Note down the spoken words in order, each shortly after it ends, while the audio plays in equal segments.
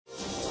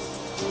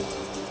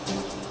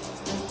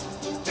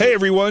Hey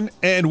everyone,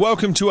 and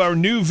welcome to our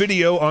new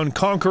video on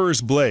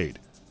Conqueror's Blade.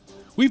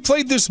 We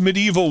played this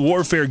medieval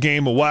warfare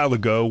game a while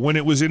ago when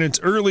it was in its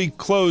early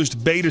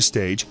closed beta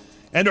stage,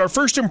 and our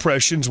first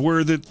impressions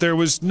were that there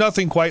was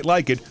nothing quite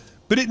like it,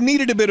 but it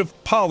needed a bit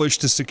of polish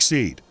to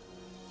succeed.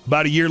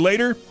 About a year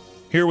later,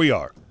 here we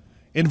are,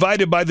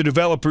 invited by the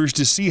developers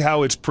to see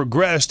how it's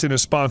progressed in a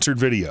sponsored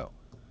video.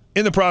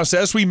 In the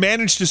process, we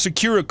managed to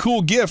secure a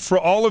cool gift for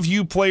all of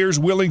you players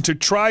willing to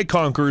try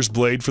Conqueror's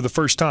Blade for the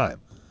first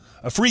time.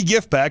 A free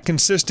gift pack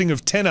consisting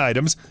of 10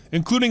 items,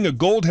 including a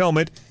gold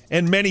helmet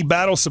and many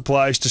battle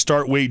supplies to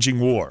start waging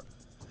war.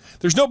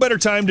 There's no better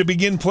time to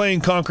begin playing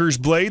Conqueror's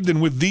Blade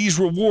than with these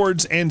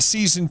rewards and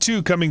Season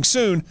 2 coming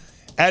soon,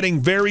 adding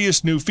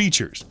various new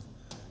features.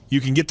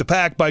 You can get the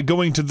pack by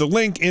going to the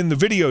link in the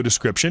video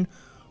description,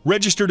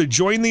 register to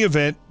join the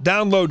event,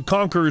 download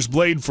Conqueror's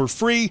Blade for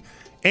free,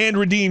 and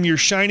redeem your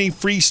shiny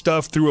free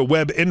stuff through a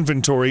web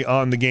inventory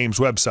on the game's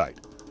website.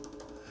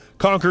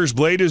 Conqueror's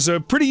Blade is a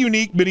pretty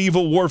unique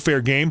medieval warfare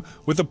game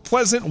with a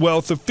pleasant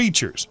wealth of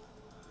features.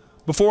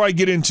 Before I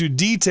get into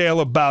detail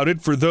about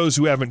it for those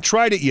who haven't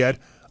tried it yet,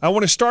 I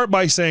want to start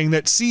by saying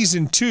that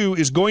Season 2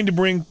 is going to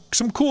bring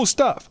some cool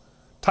stuff.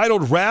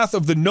 Titled Wrath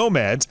of the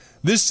Nomads,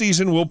 this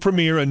season will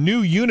premiere a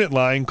new unit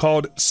line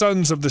called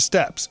Sons of the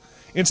Steppes,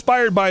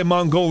 inspired by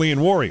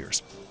Mongolian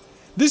warriors.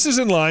 This is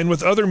in line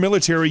with other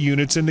military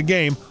units in the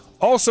game,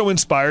 also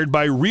inspired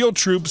by real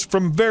troops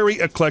from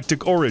very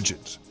eclectic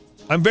origins.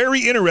 I'm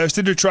very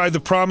interested to try the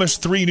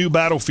promised 3 new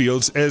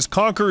battlefields, as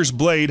Conqueror's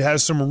Blade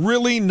has some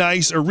really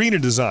nice arena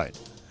design.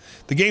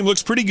 The game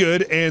looks pretty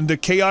good, and the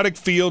chaotic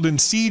field and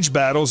siege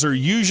battles are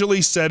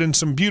usually set in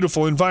some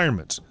beautiful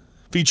environments,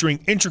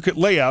 featuring intricate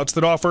layouts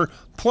that offer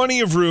plenty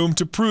of room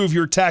to prove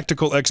your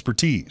tactical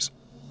expertise.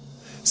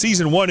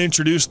 Season 1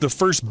 introduced the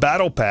first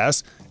Battle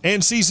Pass,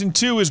 and Season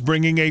 2 is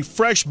bringing a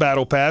fresh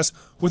Battle Pass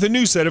with a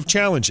new set of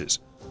challenges.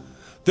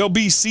 There'll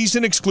be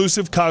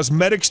season-exclusive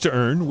cosmetics to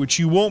earn, which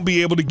you won't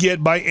be able to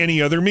get by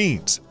any other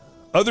means.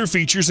 Other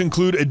features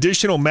include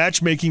additional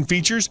matchmaking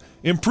features,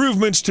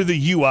 improvements to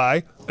the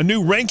UI, a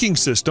new ranking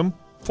system,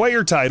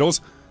 player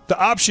titles, the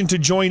option to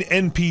join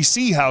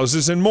NPC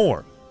houses, and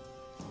more.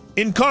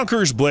 In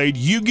Conqueror's Blade,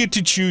 you get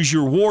to choose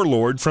your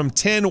warlord from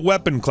 10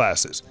 weapon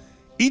classes,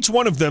 each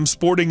one of them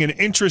sporting an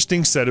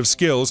interesting set of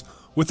skills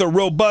with a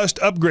robust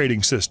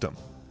upgrading system.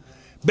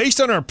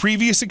 Based on our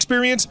previous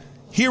experience,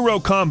 hero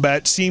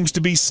combat seems to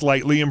be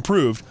slightly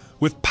improved,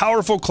 with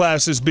powerful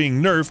classes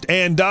being nerfed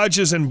and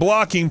dodges and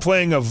blocking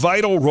playing a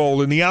vital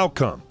role in the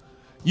outcome.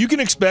 You can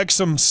expect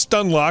some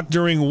stun lock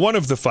during one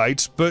of the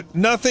fights, but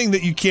nothing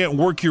that you can't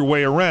work your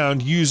way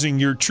around using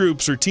your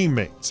troops or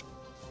teammates.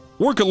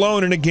 Work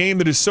alone in a game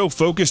that is so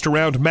focused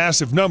around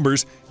massive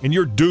numbers, and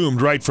you're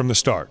doomed right from the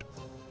start.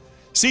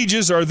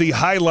 Sieges are the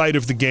highlight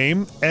of the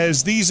game,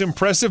 as these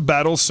impressive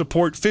battles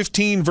support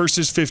 15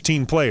 versus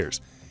 15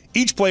 players,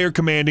 each player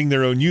commanding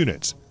their own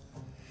units.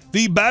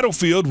 The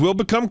battlefield will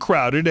become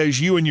crowded as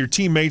you and your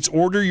teammates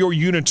order your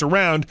units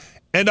around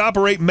and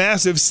operate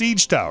massive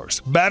siege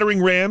towers,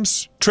 battering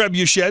rams,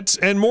 trebuchets,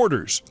 and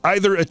mortars,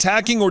 either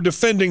attacking or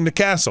defending the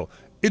castle.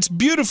 It's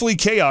beautifully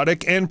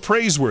chaotic and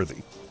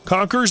praiseworthy.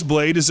 Conqueror's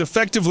Blade is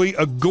effectively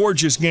a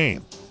gorgeous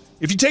game.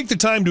 If you take the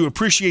time to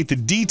appreciate the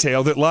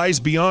detail that lies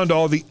beyond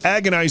all the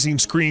agonizing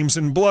screams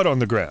and blood on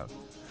the ground,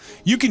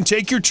 you can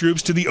take your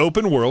troops to the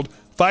open world,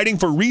 fighting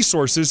for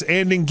resources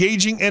and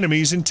engaging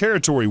enemies in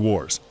territory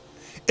wars.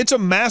 It's a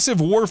massive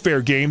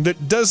warfare game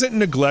that doesn't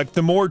neglect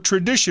the more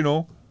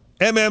traditional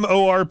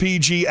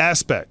MMORPG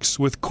aspects,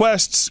 with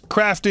quests,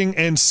 crafting,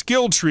 and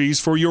skill trees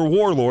for your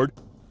warlord.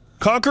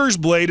 Conqueror's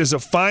Blade is a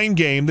fine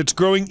game that's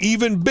growing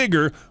even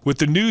bigger with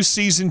the new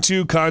Season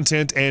 2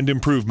 content and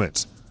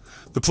improvements.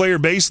 The player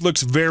base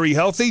looks very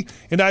healthy,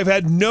 and I've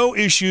had no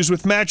issues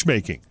with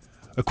matchmaking.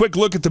 A quick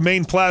look at the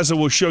main plaza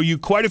will show you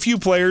quite a few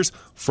players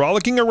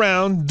frolicking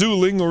around,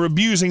 dueling, or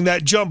abusing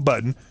that jump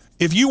button.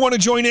 If you want to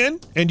join in,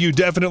 and you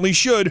definitely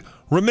should,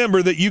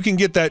 remember that you can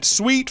get that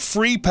sweet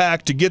free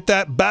pack to get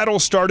that battle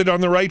started on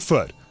the right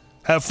foot.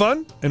 Have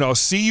fun, and I'll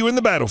see you in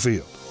the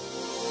battlefield.